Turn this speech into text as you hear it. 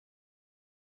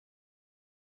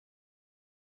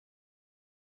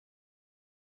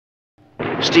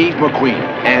Steve McQueen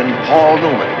and Paul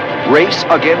Newman race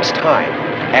against time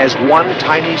as one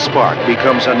tiny spark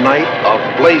becomes a night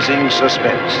of blazing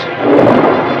suspense.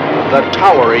 The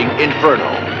Towering Inferno.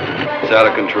 It's out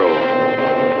of control,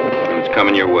 and it's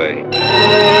coming your way.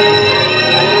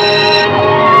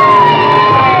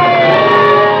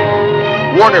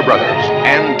 Warner Brothers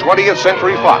and 20th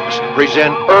Century Fox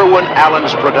present Irwin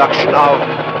Allen's production of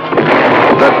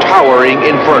The Towering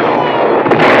Inferno.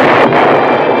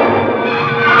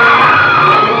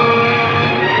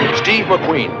 Steve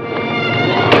McQueen,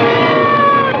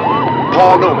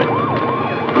 Paul Newman,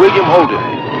 William Holden,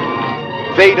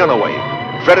 Faye Dunaway,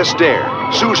 Fred Astaire,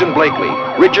 Susan Blakely,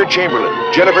 Richard Chamberlain,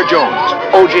 Jennifer Jones,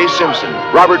 O.J. Simpson,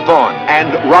 Robert Vaughn,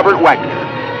 and Robert Wagner.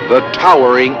 The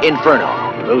Towering Inferno.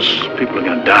 Those people are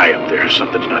gonna die up there if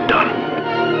something's not done.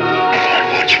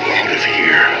 I want you out of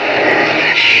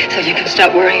here. So you can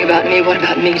stop worrying about me. What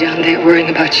about me down there worrying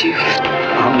about you?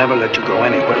 I'll never let you go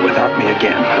anywhere without me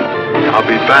again. I'll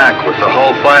be back with the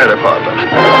whole fire department.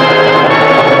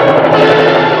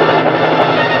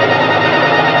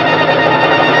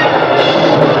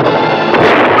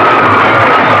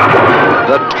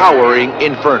 The Towering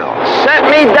Inferno. Set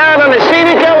me down on the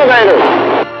scenic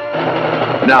elevator.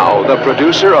 Now, the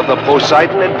producer of the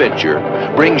Poseidon Adventure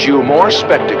brings you more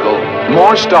spectacle,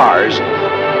 more stars,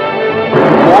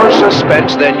 more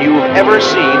suspense than you've ever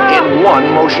seen in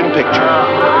one motion picture.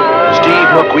 Steve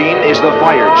McQueen is the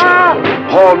fire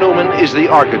chief. Paul Newman is the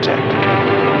architect.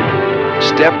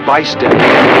 Step by step,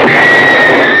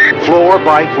 floor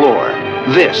by floor,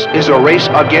 this is a race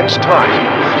against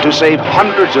time to save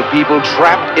hundreds of people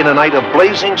trapped in a night of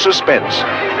blazing suspense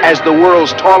as the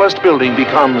world's tallest building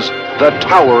becomes the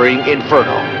Towering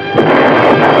Inferno.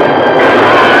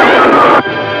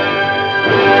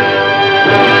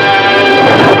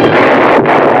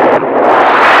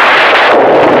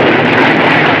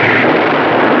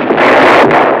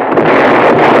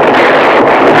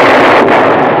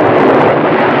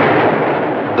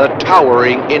 The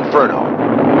Towering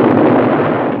Inferno.